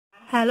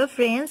Hello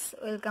friends,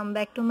 welcome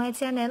back to my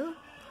channel.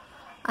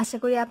 আশা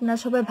করি আপনারা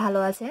সবাই ভালো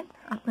আছেন।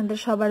 আপনাদের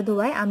সবার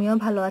দোয়ায় আমিও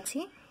ভালো আছি।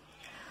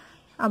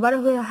 আবার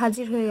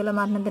হাজির হয়ে গেলাম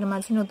আপনাদের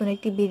মাঝে নতুন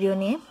একটি ভিডিও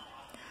নিয়ে।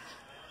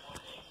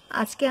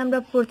 আজকে আমরা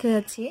পড়তে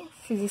যাচ্ছি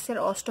ফিজিক্সের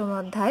অষ্টম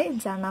অধ্যায়,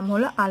 যার নাম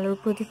হলো আলোর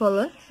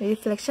প্রতিফলন,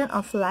 রিফ্লেকশন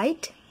অফ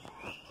লাইট।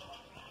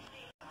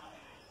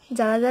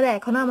 যারা যারা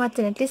এখনো আমার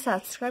চ্যানেলটি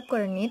সাবস্ক্রাইব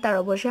করেননি তারা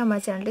অবশ্যই আমার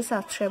চ্যানেলটি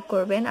সাবস্ক্রাইব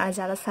করবেন, আর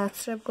যারা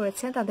সাবস্ক্রাইব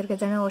করেছেন তাদেরকে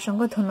জানাই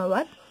অসংখ্য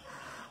ধন্যবাদ।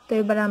 তো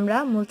এবার আমরা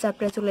মূল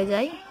চ্যাপ্টারে চলে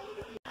যাই।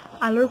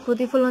 আলোর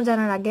প্রতিফলন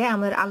জানার আগে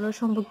আমাদের আলোর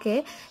সম্পর্কে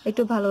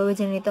একটু ভালোভাবে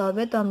জেনে নিতে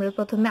হবে। তো আমরা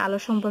প্রথমে আলো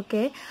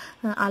সম্পর্কে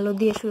আলো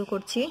দিয়ে শুরু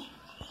করছি।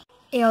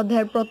 এই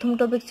অধ্যায়ের প্রথম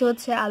টপিক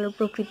হচ্ছে আলোর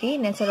প্রকৃতি,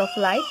 নেচার অফ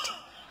লাইট।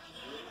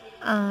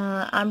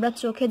 আমরা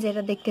চোখে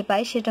যেটা দেখতে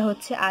পাই সেটা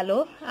হচ্ছে আলো।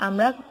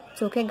 আমরা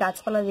চোখে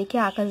গাছপালা দেখি,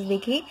 আকাশ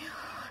দেখি,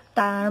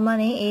 তার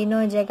মানে এই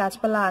নয় যে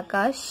গাছপালা,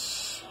 আকাশ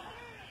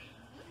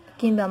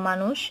কিংবা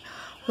মানুষ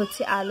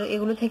হচ্ছে আলো,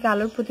 এগুলো থেকে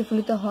আলোর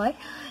প্রতিফলিত হয়,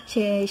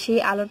 সেই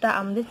আলোটা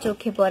আমাদের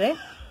চোখে পড়ে।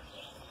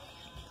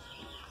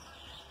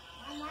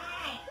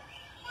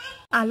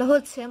 আলো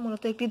হচ্ছে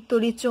মূলত একটি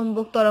তড়িৎ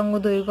চৌম্বক তরঙ্গ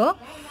দৈর্ঘ্য।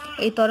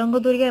 এই তরঙ্গ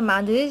দৈর্ঘ্যের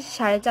মান যদি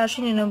 450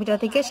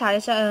 ন্যানোমিটার থেকে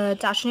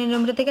 450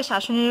 ন্যানোমিটার থেকে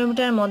 700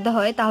 ন্যানোমিটারের মধ্যে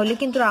হয় তাহলে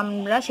কিন্তু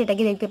আমরা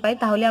সেটাকে দেখতে পাই,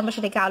 তাহলে আমরা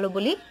সেটাকে আলো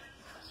বলি।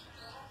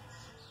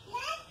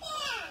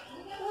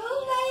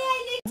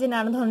 যে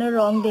নানা ধরনের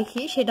রং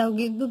দেখি সেটাও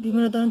কিন্তু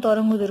বিভিন্ন ধরনের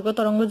তরঙ্গ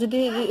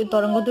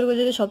দৈর্ঘ্য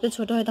যদি সবচেয়ে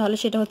ছোট হয় তাহলে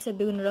সেটা হচ্ছে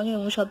বেগুনি রং,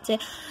 এবং সবচেয়ে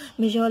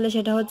বেশি হলে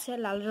সেটা হচ্ছে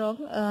লাল রং।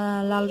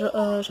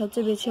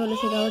 সবচেয়ে বেশি হলে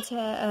সেটা হচ্ছে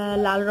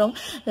লাল রং।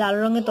 লাল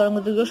রঙের তরঙ্গ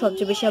দৈর্ঘ্য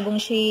সবচেয়ে বেশি, এবং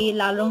সেই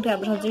লাল রংটা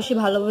আমরা সবচেয়ে বেশি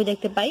ভালোভাবে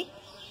দেখতে পাই,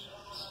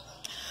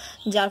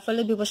 যার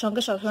ফলে বিপদ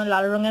সংকেত সবসময়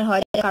লাল রঙের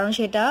হয়, কারণ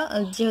সেটা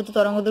যেহেতু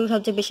তরঙ্গ দৈর্ঘ্য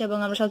সবচেয়ে বেশি এবং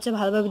আমরা সবচেয়ে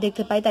ভালোভাবে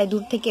দেখতে পাই, তাই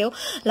দূর থেকেও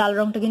লাল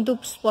রংটা কিন্তু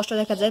স্পষ্ট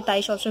দেখা যায়, তাই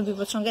সবসময়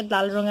বিপদ সংকেত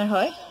লাল রঙের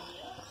হয়।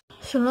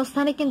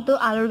 শূন্যস্থানে কিন্তু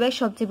আলোর বেগ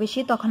সবচেয়ে বেশি,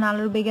 তখন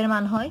আলোর বেগের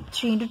মান হয়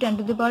 3 ×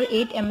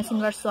 10⁸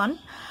 ms⁻1।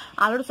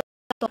 আলোর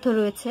তথ্য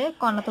রয়েছে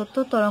কণা তত্ত্ব,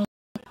 তরঙ্গ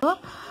তত্ত্ব,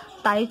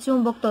 তাড়িৎ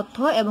চুম্বক তথ্য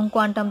এবং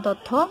কোয়ান্টাম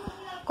তথ্য।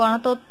 কণা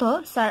তত্ত্ব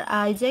স্যার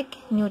আইজ্যাক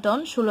নিউটন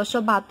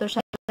 1672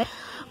 সালে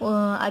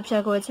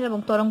আবিষ্কার করেছেন, এবং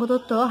তরঙ্গ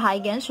তত্ত্ব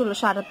হাইগেন্স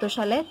 1678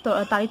 সালে,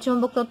 তাড়িৎ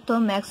চুম্বক তত্ত্ব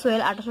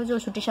ম্যাক্সওয়েল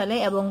 1864 সালে,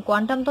 এবং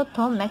কোয়ান্টাম তথ্য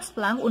ম্যাক্স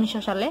প্লাঙ্ক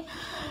 1900 সালে।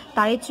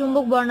 তাড়িৎ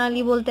চুম্বক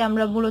বর্ণালী বলতে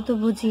আমরা মূলত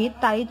বুঝি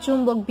তাড়িৎ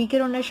চুম্বক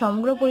বিকিরণের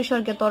সমগ্র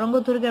পরিসরকে তরঙ্গ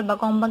দৈর্ঘ্যের বা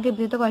কম্পাঙ্কের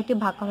ভিত্তিতে কয়েকটি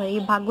ভাগ করা হয়।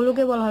 এই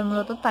ভাগগুলোকে বলা হয়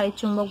মূলত তাড়িৎ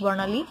চুম্বক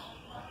বর্ণালী।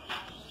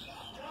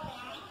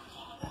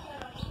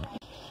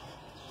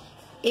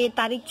 এই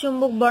তাড়িৎ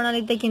চুম্বক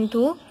বর্ণালীতে কিন্তু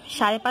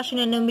 550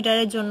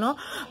 ন্যানোমিটারের জন্য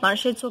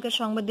মানুষের চোখের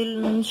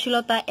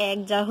সংবেদনশীলতা 1,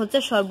 যা হচ্ছে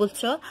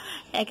সর্বোচ্চ।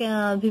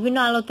 বিভিন্ন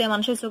আলোতে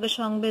মানুষের চোখের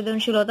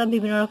সংবেদনশীলতা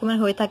বিভিন্ন রকমের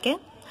হয়ে থাকে।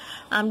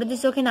 আমরা যে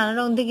চোখে নানা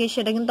রং দেখি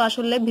সেটা কিন্তু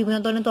আসলে বিভিন্ন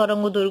ধরনের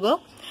তরঙ্গ দৈর্ঘ্য।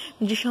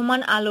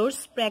 দৃশ্যমান আলোর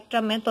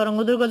স্পেকট্রামে তরঙ্গ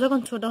দৈর্ঘ্য যখন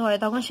ছোট হয়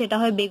তখন সেটা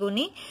হয়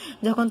বেগুনি,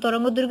 যখন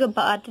তরঙ্গ দৈর্ঘ্য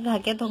বাড়তে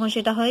থাকে তখন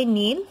সেটা হয়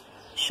নীল,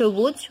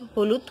 সবুজ,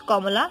 হলুদ,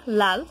 কমলা,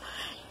 লাল।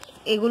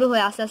 এগুলো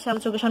হয়ে আস্তে আস্তে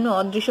আমার চোখের সামনে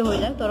অদৃশ্য হয়ে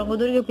যায়। তরঙ্গ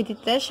দৈর্ঘ্যের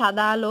ভিত্তিতে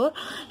সাদা আলোর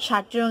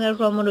 7টি রঙের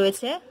ক্রম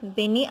রয়েছে: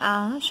 বেনি,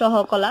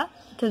 সহকলা,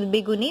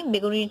 বেগুনি।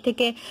 বেগুনির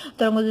থেকে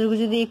তরঙ্গ দৈর্ঘ্য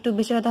যদি একটু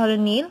বেশি হয় তাহলে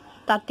নীল,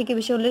 তার থেকে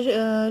বেশি হলে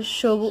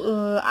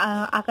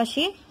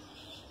আকাশী,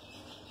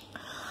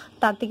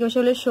 তার থেকে বেশি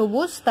হলে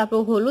সবুজ, তারপর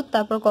হলুদ,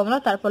 তারপর কমলা,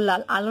 তারপর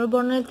লাল। আলোর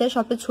বর্ণালীতে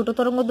সবচেয়ে ছোট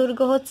তরঙ্গ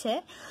দৈর্ঘ্য হচ্ছে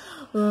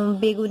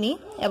বেগুনি,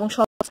 এবং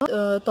সবচেয়ে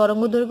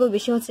তরঙ্গ দৈর্ঘ্য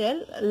বেশি হচ্ছে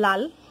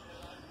লাল।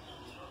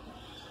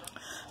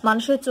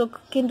 মানুষের চোখ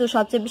কিন্তু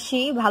সবচেয়ে বেশি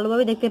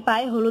ভালোভাবে দেখতে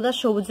পায় হলুদ আর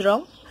সবুজ রং,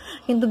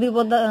 কিন্তু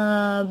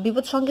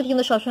বিপদ সংকেত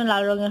কিন্তু সবসময়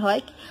লাল রঙের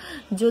হয়।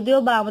 যদিও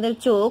বা আমাদের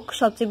চোখ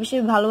সবচেয়ে বেশি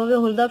ভালোভাবে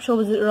হলুদ আর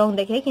সবুজ রং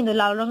দেখে, কিন্তু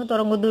লাল রঙের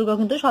তরঙ্গ দৈর্ঘ্য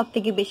কিন্তু সব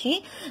থেকে বেশি,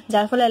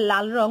 যার ফলে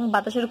লাল রং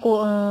বাতাসের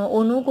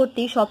অণু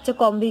কর্তৃক সবচেয়ে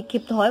কম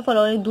বিক্ষিপ্ত হয়, ফলে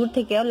অনেক দূর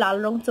থেকে লাল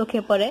রং চোখে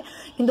পড়ে।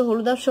 কিন্তু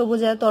হলুদ আর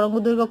সবুজের তরঙ্গ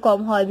দৈর্ঘ্য কম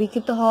হয়,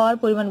 বিক্ষিপ্ত হওয়ার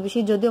পরিমাণ বেশি।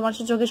 যদিও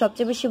মানুষের চোখে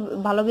সবচেয়ে বেশি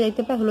ভালোভাবে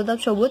দেখতে পায় হলুদ আর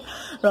সবুজ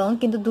রং,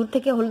 কিন্তু দূর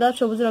থেকে হলুদ আর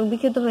সবুজ রং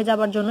বিক্ষিপ্ত হয়ে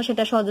যাবার জন্য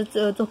সেটা সহজে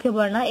চোখে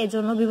পড়ে না,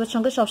 এজন্য বিপদ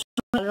সংকেত সবসময়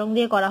লাল রং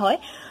দিয়ে করা হয়।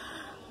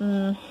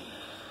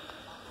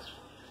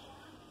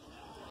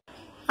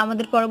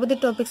 আমাদের পরবর্তী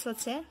টপিকস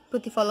হচ্ছে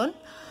প্রতিফলন,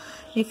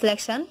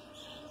 রিফ্লেকশন।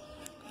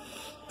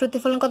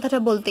 প্রতিফলন কথাটা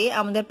বলতে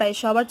আমাদের প্রায়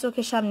সবার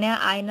চোখের সামনে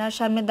আয়নার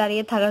সামনে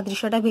দাঁড়িয়ে থাকার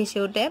দৃশ্যটা ভেসে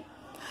ওঠে।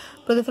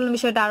 প্রতিফলন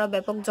বিষয়টা আরো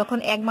ব্যাপক। যখন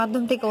এক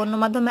মাধ্যম থেকে অন্য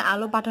মাধ্যমে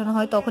আলো পাঠানো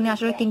হয় তখনই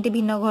আসলে 3টি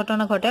ভিন্ন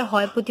ঘটনা ঘটে: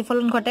 হয়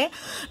প্রতিফলন ঘটে,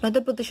 নয়তো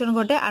প্রতিসরণ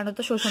ঘটে, আর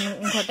নয়তো শোষণ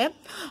ঘটে।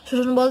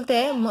 শোষণ বলতে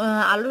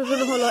আলো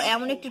শোষণ হলো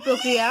এমন একটি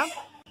প্রক্রিয়া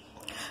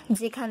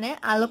যেখানে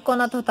আলোক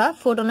কণা তথা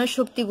ফোটনের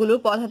শক্তিগুলো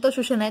পদার্থ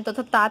শুষে নেয়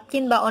তথা তাপ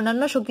কিংবা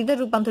অন্যান্য শক্তিতে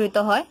রূপান্তরিত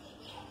হয়।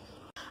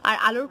 আর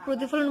আলোর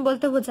প্রতিফলন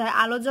বলতে বোঝায়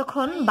আলো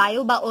যখন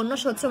বায়ু বা অন্য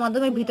স্বচ্ছ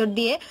মাধ্যমের ভিতর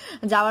দিয়ে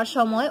যাওয়ার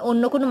সময়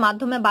অন্য কোনো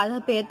মাধ্যমে বাধা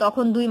পেয়ে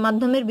তখন দুই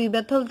মাধ্যমের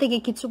বিব্যথল থেকে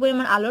কিছু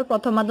পরিমাণ আলোর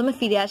প্রথম মাধ্যমে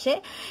ফিরে আসে,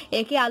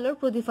 একে আলোর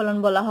প্রতিফলন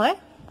বলা হয়।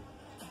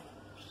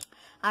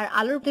 আর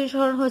আলোর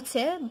প্রতিসরণ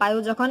হচ্ছে আলো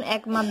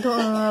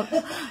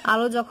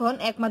যখন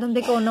এক মাধ্যম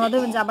থেকে অন্য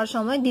মাধ্যমে যাবার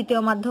সময় দ্বিতীয়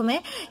মাধ্যমে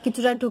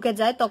কিছুটা ঢুকে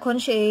যায় তখন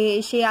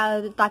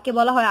তাকে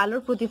বলা হয়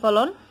আলোর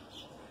প্রতিফলন।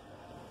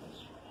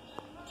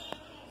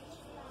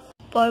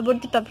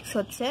 পরবর্তী টপিকস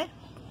হচ্ছে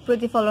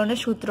প্রতিফলনের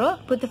সূত্র।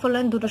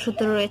 প্রতিফলনের দুটো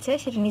সূত্র রয়েছে,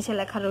 সেটা নিচে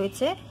লেখা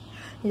রয়েছে।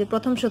 যে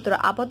প্রথম সূত্র,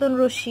 আপতন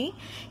রশ্মি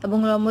এবং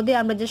লম্ব দিয়ে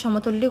আমরা যে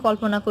সমতলটি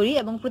কল্পনা করি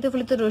এবং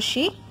প্রতিফলিত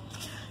রশ্মি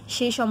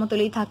সেই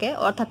সমতলেই থাকে,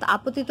 অর্থাৎ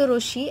আপতিত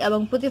রশ্মি এবং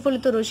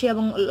প্রতিফলিত রশ্মি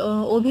এবং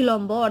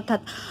অভিলম্ব,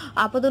 অর্থাৎ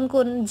আপতন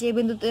কোণ যে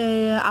বিন্দুতে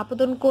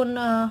আপতন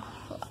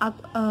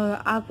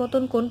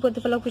কোণ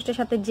প্রতিফলক পৃষ্ঠের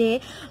সাথে যে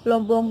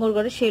লম্ব অঙ্কন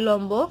করে সেই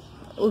লম্ব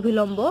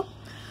অভিলম্ব।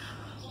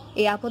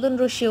 এই আপতন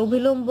রশ্মি,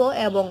 অভিলম্ব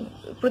এবং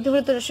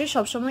প্রতিফলিত রশ্মি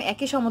সবসময়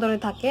একই সমতলে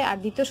থাকে। আর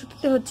দ্বিতীয়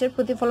সূত্রটি হচ্ছে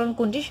প্রতিফলন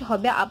কোণটি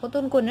হবে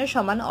আপতন কোণের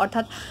সমান,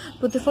 অর্থাৎ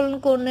প্রতিফলন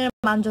কোণের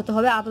মান যত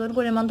হবে আপতন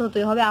কোণের মান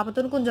ততই হবে,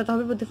 আপতন কোণ যত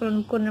হবে প্রতিফলন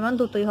কোণের মান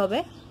ততই হবে।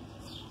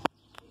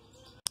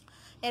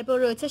 এরপর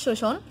রয়েছে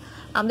শোষণ।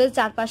 আমাদের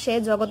চারপাশে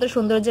জগতের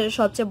সৌন্দর্যের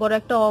সবচেয়ে বড়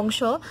একটা অংশ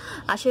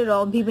আসে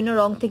বিভিন্ন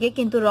রং থেকে,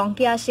 কিন্তু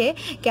রংটি আসে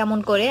কেমন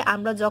করে?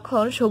 আমরা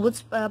যখন সবুজ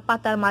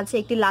পাতার মাঝে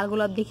একটি লাল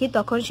গোলাপ দেখি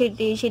তখন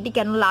সেটি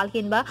কেন লাল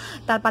কিংবা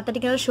তার পাতাটি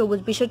কেন সবুজ,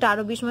 বিষয়টা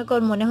আরো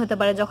বিস্ময়কর মনে হতে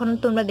পারে। যখন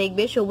তোমরা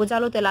দেখবে সবুজ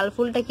আলোতে লাল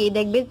ফুলটাকে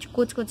দেখবে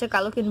কুচকুচে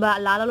কালো, কিংবা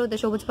লাল আলোতে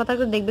সবুজ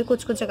পাতাকে দেখবে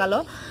কুচকুচে কালো।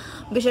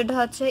 বিষয়টা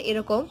হচ্ছে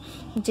এরকম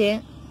যে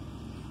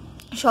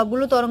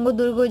সবগুলো তরঙ্গ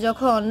দৈর্ঘ্য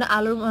যখন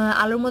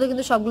আলোর মধ্যে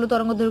কিন্তু সবগুলো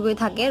তরঙ্গ দৈর্ঘ্যই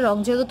থাকে। রং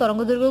যেহেতু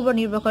তরঙ্গ দৈর্ঘ্যের উপর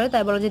নির্ভর করে,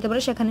 তাই বলা যেতে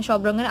পারে সেখানে সব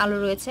রঙের আলো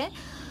রয়েছে।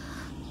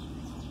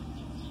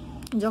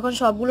 যখন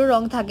সবগুলো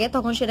রং থাকে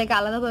তখন সেটাকে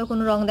আলাদাভাবে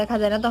কোনো রং দেখা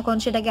যায় না, তখন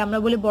সেটাকে আমরা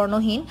বলি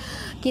বর্ণহীন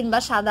কিংবা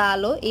সাদা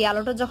আলো। এই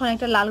আলোটা যখন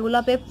একটা লাল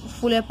গোলাপে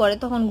ফুলে পড়ে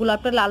তখন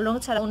গোলাপটা লাল রং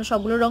ছাড়া অন্য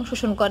সবগুলো রং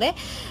শোষণ করে,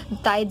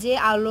 তাই যে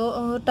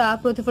আলোটা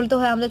প্রতিফলিত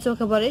হয়ে আমাদের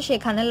চোখে পড়ে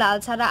সেখানে লাল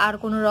ছাড়া আর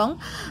কোনো রং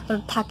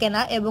থাকে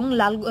না, এবং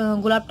লাল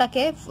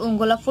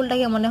গোলাপ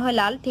ফুলটাকে মনে হয়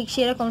লাল। ঠিক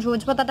সেরকম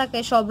সবুজ পাতাটাকে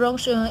সব রং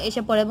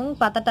এসে পড়ে এবং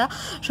পাতাটা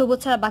সবুজ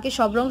ছাড়া বাকি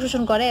সব রং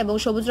শোষণ করে এবং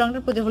সবুজ রংটা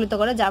প্রতিফলিত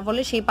করে, যার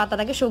ফলে সেই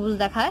পাতাটাকে সবুজ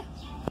দেখায়।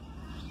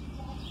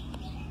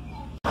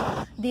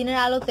 দিনের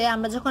আলোতে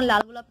আমরা যখন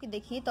লাল গোলাপকে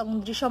দেখি তখন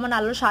দৃশ্যমান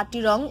আলোর 7টি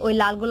রং ওই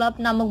লাল গোলাপ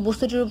নামক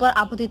বস্তুটির উপর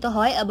আপতিত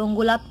হয় এবং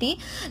গোলাপটি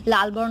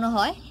লাল বর্ণ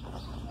হয়।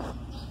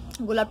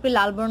 গোলাপটি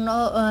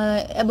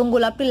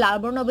লাল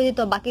বর্ণ ব্যতীত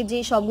বাকি যে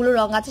সবগুলো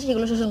রং আছে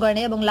সেগুলো শোষণ করে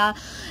নেয়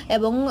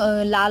এবং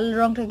লাল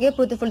রংটাকে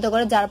প্রতিফলিত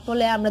করে, যার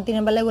ফলে আমরা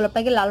দিনের বেলায়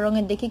গোলাপটাকে লাল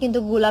রঙের দেখি। কিন্তু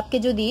গোলাপকে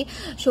যদি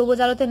সবুজ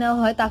আলোতে নেওয়া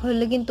হয়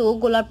তাহলে কিন্তু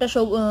গোলাপটা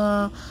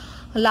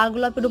লাল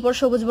গোলাপের উপর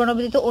সবুজ বর্ণ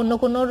ব্যতীত অন্য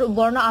কোনো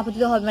বর্ণ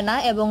আপতিত হবে না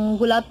এবং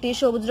গোলাপটি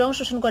সবুজ রং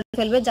শোষণ করে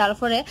ফেলবে, যার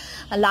ফলে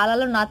লাল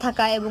আলো না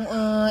থাকা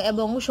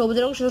এবং সবুজ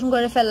রং শোষণ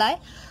করে ফেলায়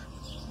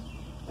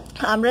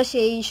আমরা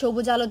সেই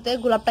সবুজ আলোতে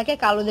গোলাপটাকে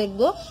কালো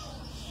দেখব।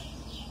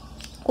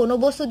 কোনো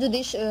বস্তু যদি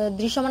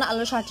দৃশ্যমান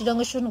আলো 7টি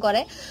রঙে শোষণ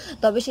করে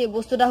তবে সেই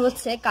বস্তুটা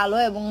হচ্ছে কালো,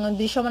 এবং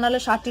দৃশ্যমান আলো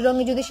 7টি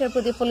রঙে যদি সে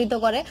প্রতিফলিত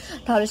করে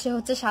তাহলে সে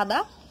হচ্ছে সাদা।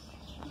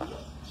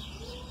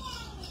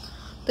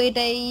 তো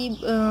এটাই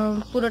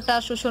পুরোটা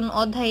শোষণ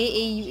অধ্যায়ে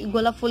এই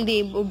গোলাপ ফুল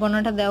দিয়ে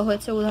বর্ণনাটা দেওয়া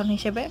হয়েছে উদাহরণ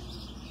হিসেবে।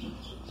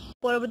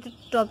 পরবর্তী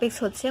টপিকস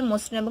হচ্ছে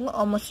মসৃণ এবং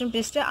অমসৃণ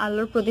পৃষ্ঠে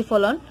আলোর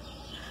প্রতিফলন।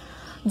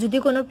 যদি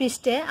কোনো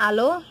পৃষ্ঠে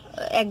আলো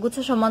একগুচ্ছ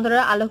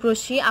সমান্তরাল আলোক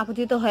রশ্মি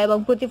আপতিত হয় এবং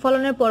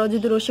প্রতিফলনের পরও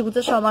যদি রশ্মিগুচ্ছ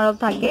সমারোহ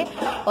থাকে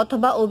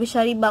অথবা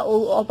অভিসারী বা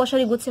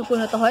অপসারী গুচ্ছে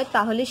পরিণত হয়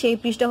তাহলে সেই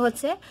পৃষ্ঠ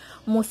হচ্ছে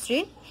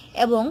মসৃণ।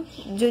 এবং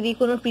যদি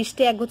কোনো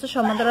পৃষ্ঠে একগুচ্ছ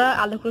সমান্তরাল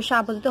আলোক রশ্মি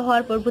আপতিত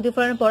হওয়ার পর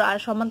প্রতিফলনের পর আর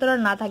সমান্তরাল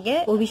না থাকে,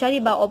 অভিসারী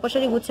বা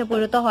অপসারী গুচ্ছে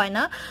পরিণত হয়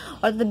না,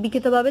 অর্থাৎ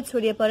বিকৃতভাবে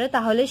ছড়িয়ে পড়ে,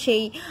 তাহলে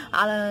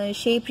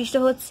সেই পৃষ্ঠ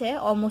হচ্ছে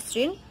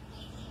অমসৃণ।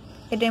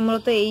 এটাই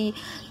মূলত এই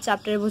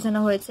চ্যাপ্টারে বোঝানো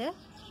হয়েছে।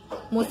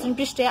 মসৃণ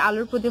পৃষ্ঠে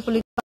আলোর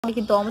প্রতিফলিত হয়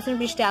কিন্তু অমসৃণ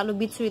পৃষ্ঠে আলো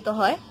বিচ্ছুরিত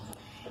হয়।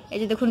 এই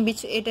যে দেখুন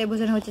এটাই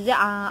বোঝানো হচ্ছে যে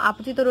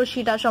আপতিত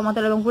রশ্মিটা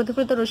সমান্তরাল এবং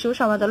প্রতিফলিত রশ্মিও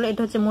সমান্তরাল,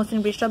 এটা হচ্ছে মসৃণ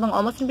পৃষ্ঠ। এবং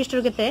অমসৃণ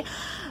পৃষ্ঠের ক্ষেত্রে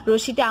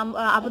রশ্মিটা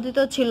আপতিত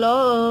ছিল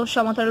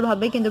সমান্তরাল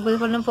ভাবে কিন্তু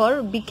প্রতিফলনের পর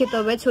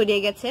বিক্ষিপ্তভাবে ছড়িয়ে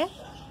গেছে।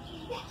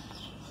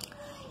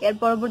 এর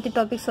পরবর্তী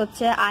টপিকস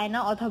হচ্ছে আয়না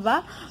অথবা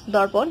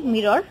দর্পণ,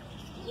 মিরর।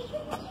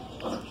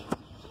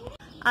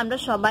 আমরা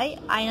সবাই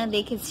আয়না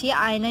দেখেছি।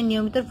 আয়নায়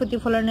নিয়মিত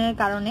প্রতিফলনের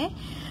কারণে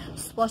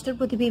স্পষ্ট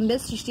প্রতিবিম্বের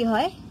সৃষ্টি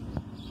হয়।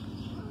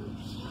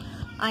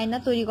 আয়না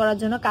তৈরি করার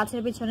জন্য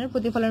কাচের পেছনের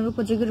প্রতিফলনের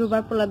উপযোগী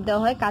রূপার প্রলেপ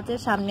দেওয়া হয়। কাচের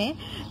সামনে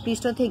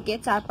পৃষ্ঠ থেকে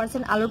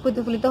 4% আলোর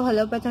প্রতিফলিত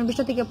হলেও পেছন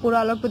পৃষ্ঠ থেকে পুরো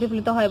আলোর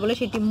প্রতিফলিত হয় বলে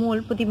সেটি মূল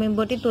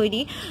প্রতিবিম্বটি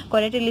তৈরি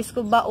করে।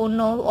 টেলিস্কোপ বা অন্য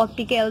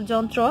অপটিক্যাল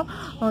যন্ত্র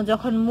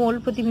যখন মূল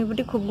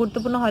প্রতিবিম্বটি খুব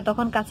গুরুত্বপূর্ণ হয়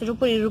তখন কাচের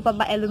উপর রূপা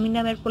বা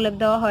অ্যালুমিনিয়ামের প্রলেপ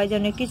দেওয়া হয়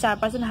যেন একটি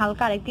 4%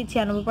 হালকা আর একটি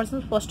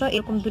 96% স্পষ্ট,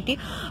 এরকম দুটি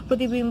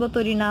প্রতিবিম্ব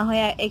তৈরি না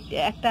হয়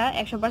একটা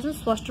 100%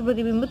 স্পষ্ট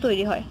প্রতিবিম্ব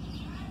তৈরি হয়।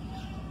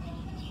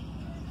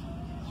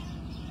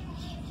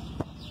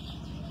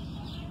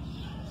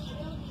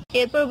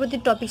 এর পরবর্তী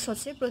টপিকস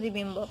হচ্ছে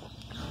প্রতিবিম্ব।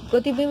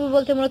 প্রতিবিম্ব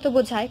বলতে মূলত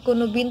বোঝায়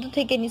কোনো বিন্দু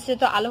থেকে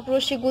নিঃসৃত আলোক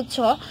রশ্মি গুচ্ছ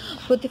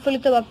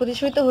প্রতিফলিত বা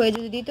প্রতিসরিত হয়ে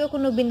যদি দ্বিতীয়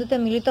কোনো বিন্দুতে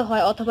মিলিত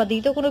হয় অথবা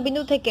দ্বিতীয় কোনো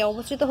বিন্দু থেকে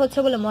অবস্থিত হচ্ছে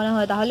বলে মনে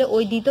হয় তাহলে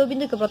ওই দ্বিতীয়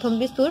বিন্দুকে প্রথম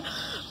বিন্দুর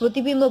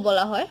প্রতিবিম্ব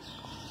বলা হয়।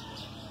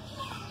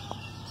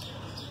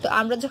 তো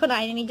আমরা যখন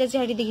আয়নায় নিজের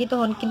চেহারাটি দেখি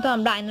তখন কিন্তু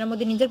আমরা আয়নার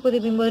মধ্যে নিজের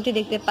প্রতিবিম্বটি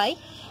দেখতে পাই।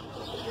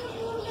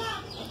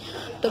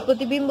 তো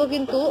প্রতিবিম্ব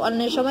কিন্তু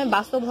অনেক সময়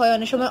বাস্তব হয়,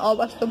 অনেক সময়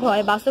অবাস্তব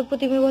হয়। বাস্তব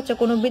প্রতিবিম্ব হচ্ছে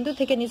কোনো বিন্দু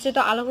থেকে নিঃসৃত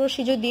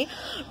আলোকরশ্মি যদি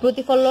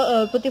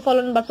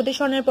প্রতিফলন বা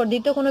প্রতিসরণের পর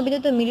দ্বিতীয় কোনো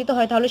বিন্দুতে মিলিত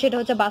হয় তাহলে সেটা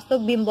হচ্ছে বাস্তব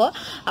বিম্ব।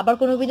 আবার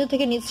কোনো বিন্দু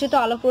থেকে নিঃসৃত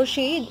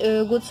আলোকরশ্মি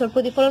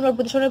প্রতিফলন বা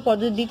প্রতিসরণের পর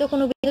যদি দ্বিতীয়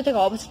কোনো বিন্দু থেকে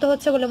অবস্থিত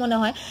হচ্ছে বলে মনে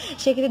হয়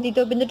সেক্ষেত্রে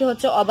দ্বিতীয় বিন্দুটি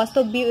হচ্ছে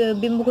অবাস্তব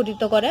বিম্ব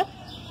গঠিত করে।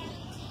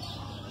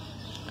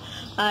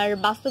 আর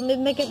বাস্তব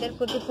বিম্বের ক্ষেত্রে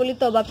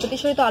প্রতিফলিত বা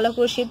প্রতিসরিত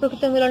আলোকরশ্মির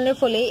প্রকৃত মিলনের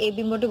ফলে এই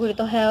বিম্বটি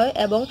গঠিত হয়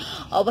এবং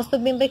অবাস্তব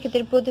বিম্বের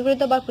ক্ষেত্রে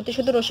প্রতিফলিত বা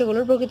প্রতিসরিত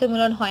রশ্মিগুলোর প্রকৃত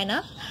মিলন হয় না।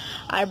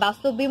 আর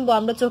বাস্তব বিম্ব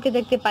আমরা চোখে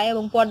দেখতে পাই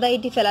এবং পর্দায়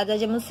এটি ফেলা যায়,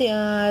 যেমন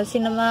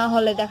সিনেমা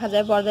হলে দেখা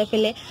যায় পর্দায়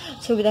ফেলে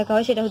ছবি দেখা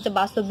হয়, সেটা হচ্ছে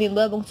বাস্তব বিম্ব।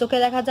 এবং চোখে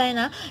দেখা যায়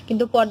না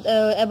কিন্তু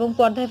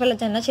পর্দায় ফেলা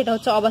যায় না, সেটা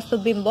হচ্ছে অবাস্তব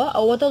বিম্ব।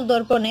 অবতল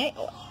দর্পণে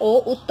ও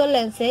উত্তল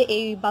লেন্সে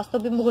এই বাস্তব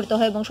বিম্ব গঠিত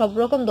হয় এবং সব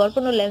রকম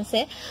দর্পণ ও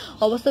লেন্সে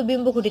অবাস্তব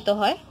বিম্ব গঠিত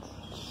হয়।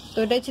 তো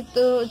এটাই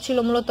ছিল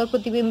মূলত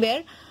প্রতিবিম্বের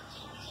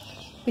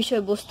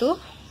বিষয়বস্তু।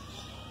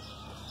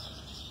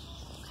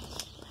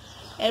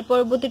 এর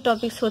পরবর্তী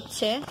টপিকস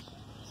হচ্ছে,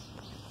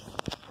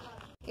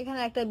 এখানে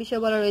একটা বিষয়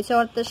বলা রয়েছে,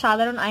 অর্থাৎ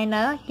সাধারণ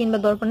আয়না কিংবা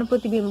দর্পণের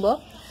প্রতিবিম্ব।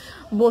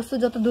 বস্তু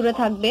যত দূরে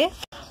থাকবে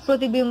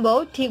প্রতিবিম্ব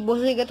ঠিক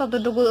বস্তু থেকে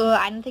ততটুকু,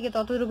 আয়না থেকে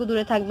ততটুকু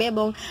দূরে থাকবে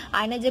এবং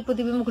আয়নায় যে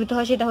প্রতিবিম্ব গঠিত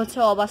হয় সেটা হচ্ছে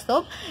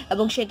অবাস্তব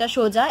এবং সেটা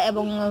সোজা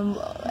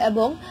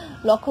এবং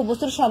লক্ষ্য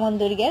বস্তুর সমান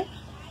দৈর্ঘ্যের।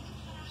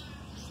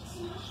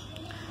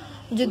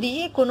 যদি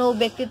কোনো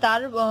ব্যক্তি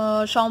তার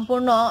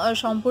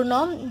সম্পূর্ণ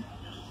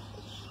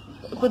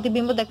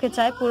প্রতিবিম্ব দেখতে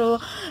চায় পুরো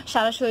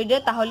সারা শরীরে,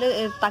 তাহলে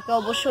তাকে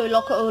অবশ্যই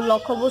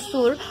লক্ষ্য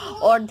বস্তুর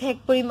অর্ধেক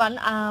পরিমাণ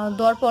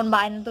দর্পণ বা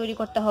আয়না তৈরি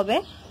করতে হবে।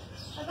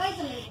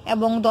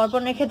 এবং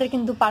দর্পণের ক্ষেত্রে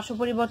কিন্তু পার্শ্ব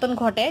পরিবর্তন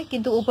ঘটে,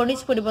 কিন্তু উপর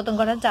নিচ পরিবর্তন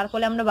ঘটে, যার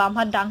ফলে আমরা বাম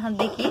হাত ডান হাত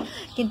দেখি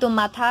কিন্তু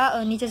মাথা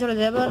নিচে চলে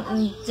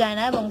যায়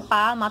না এবং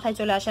পা মাথায়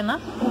চলে আসে না।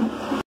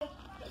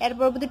 এর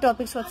পরবর্তী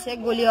টপিকস হচ্ছে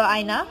গলীয়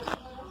আয়না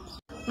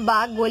বা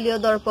গলীয়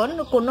দর্পণ।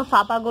 কোনো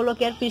ফাঁপা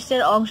গোলকের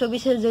পৃষ্ঠের অংশ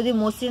বিশেষ যদি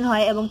মসৃণ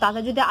হয় এবং তাতে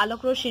যদি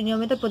আলোকরশ্মি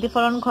নিয়মিত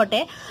প্রতিফলন ঘটে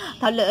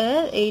তাহলে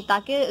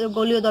তাকে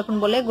গলীয় দর্পণ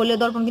বলে। গলীয়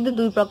দর্পণ কিন্তু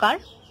দুই প্রকার,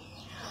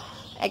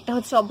 একটা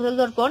হচ্ছে অবতল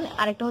দর্পণ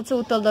আর একটা হচ্ছে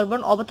উত্তল দর্পণ।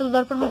 অবতল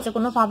দর্পণ হচ্ছে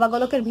কোনো ফাঁপা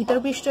গোলকের ভিতর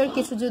পৃষ্ঠের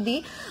কিছু যদি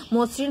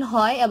মসৃণ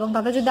হয় এবং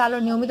তাতে যদি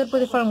আলোর নিয়মিত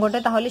প্রতিফলন ঘটে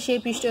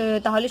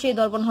তাহলে সেই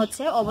দর্পণ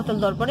হচ্ছে অবতল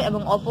দর্পণ।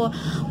 এবং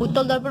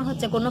উত্তল দর্পণ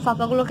হচ্ছে কোনো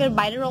ফাঁপা গোলকের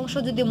বাইরের অংশ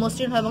যদি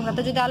মসৃণ হয় এবং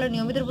তাতে যদি আলোর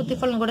নিয়মিত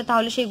প্রতিফলন ঘটে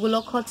তাহলে সেই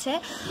গোলক হচ্ছে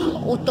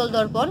উত্তল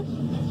দর্পণ।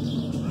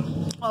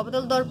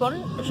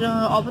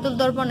 অবতল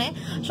দর্পণে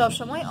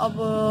সবসময়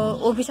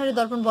অভিসারী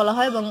দর্পণ বলা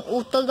হয় এবং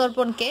উত্তল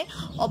দর্পণকে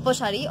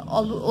অপসারী।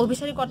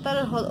 অভিসারী কর্তার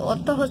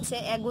অর্থ হচ্ছে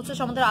একগুচ্ছ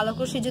সমতল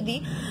আলোকরশ্মি যদি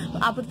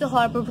আপতিত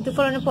হওয়ার পর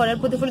প্রতিফলনের পরে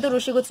প্রতিফলিত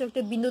রশ্মিগুচ্ছ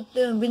একটি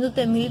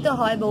বিন্দুতে মিলিত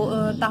হয়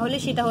তাহলে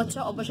সেটা হচ্ছে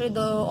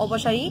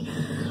অপসারী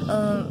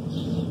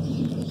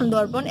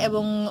দর্পণ।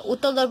 এবং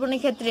উত্তল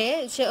দর্পণের ক্ষেত্রে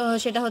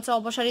সেটা হচ্ছে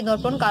অপসারী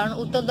দর্পণ, কারণ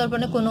উত্তল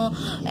দর্পণে কোনো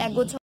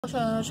একগুচ্ছ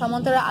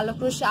সমান্তরাল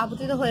আলোকরশ্মি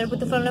আপতিত হয়ে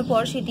প্রতিফলনের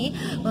পর সেটি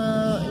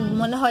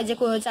মনে হয় যে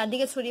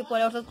চারদিকে ছড়িয়ে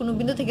পড়ে, অর্থাৎ কোনো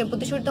বিন্দু থেকে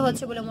প্রতিসরিত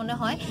হচ্ছে বলে মনে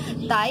হয়,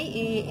 তাই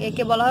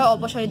একে বলা হয়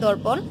অপসারী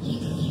দর্পণ।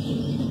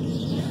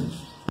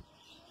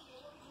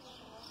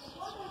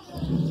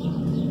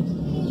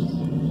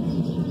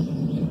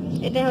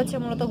 এটাই হচ্ছে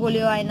মূলত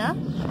গলীয় আয়না।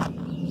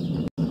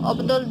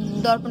 অবতল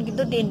দর্পণ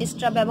কিন্তু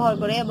ডেন্টিস্টরা ব্যবহার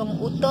করে এবং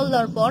উত্তল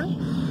দর্পণ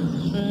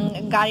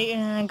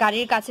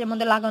গাড়ির কাচের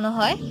মধ্যে লাগানো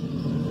হয়।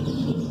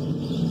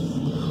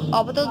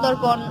 অবতল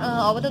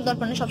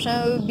দর্পণে সবসময়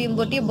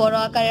বিম্বটি বড়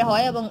আকারের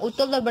হয় এবং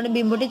উত্তল দর্পণে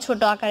বিম্বটি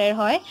ছোট আকারের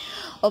হয়।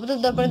 অবতল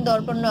দর্পণে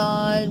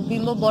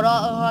বিম্ব বড়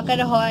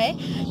আকারের হয়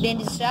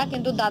ডেন্টিস্টরা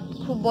কিন্তু দাঁত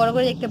খুব বড়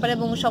করে দেখতে পারে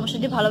এবং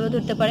সমস্যাটি ভালোভাবে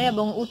ধরতে পারে।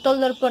 এবং উত্তল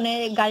দর্পণে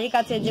গাড়ির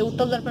কাছে যে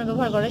উত্তল দর্পণ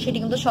ব্যবহার করে সেটি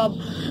কিন্তু সব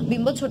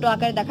বিম্ব ছোট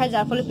আকারে দেখায়,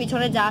 যার ফলে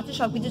পিছনে যা আছে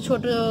সবকিছু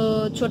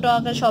ছোট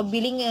আকারে, সব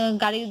বিলিং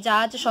গাড়ির যা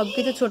আছে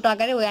সবকিছু ছোট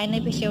আকারে ওই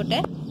আয়নায় ভেসে ওঠে।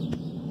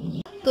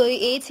 তো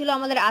এই ছিল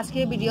আমাদের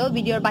আজকের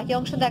ভিডিওর বাকি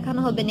অংশ দেখানো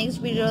হবে নেক্সট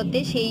ভিডিওতে।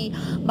 সেই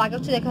বাকি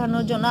অংশ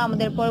দেখানোর জন্য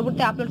আমাদের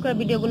পরবর্তী আপলোড করা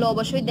ভিডিওগুলো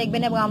অবশ্যই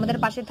দেখবেন এবং আমাদের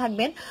পাশে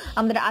থাকবেন।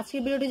 আমাদের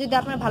আজকের ভিডিওটি যদি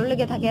আপনার ভালো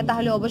লেগে থাকে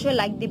তাহলে অবশ্যই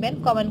লাইক দিবেন,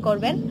 কমেন্ট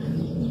করবেন।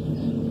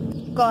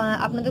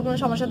 আপনাদের কোনো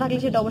সমস্যা থাকলে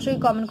সেটা অবশ্যই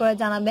কমেন্ট করে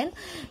জানাবেন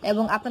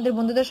এবং আপনাদের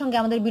বন্ধুদের সঙ্গে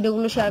আমাদের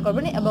ভিডিওগুলো শেয়ার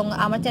করবেন এবং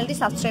আমার চ্যানেলটি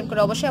সাবস্ক্রাইব করে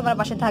অবশ্যই আমার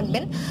পাশে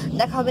থাকবেন।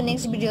 দেখা হবে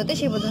নেক্সট ভিডিওতে।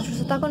 সেই পর্যন্ত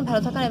সুস্থ থাকুন,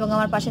 ভালো থাকুন এবং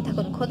আমার পাশে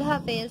থাকুন। খোদা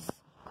হাফেজ।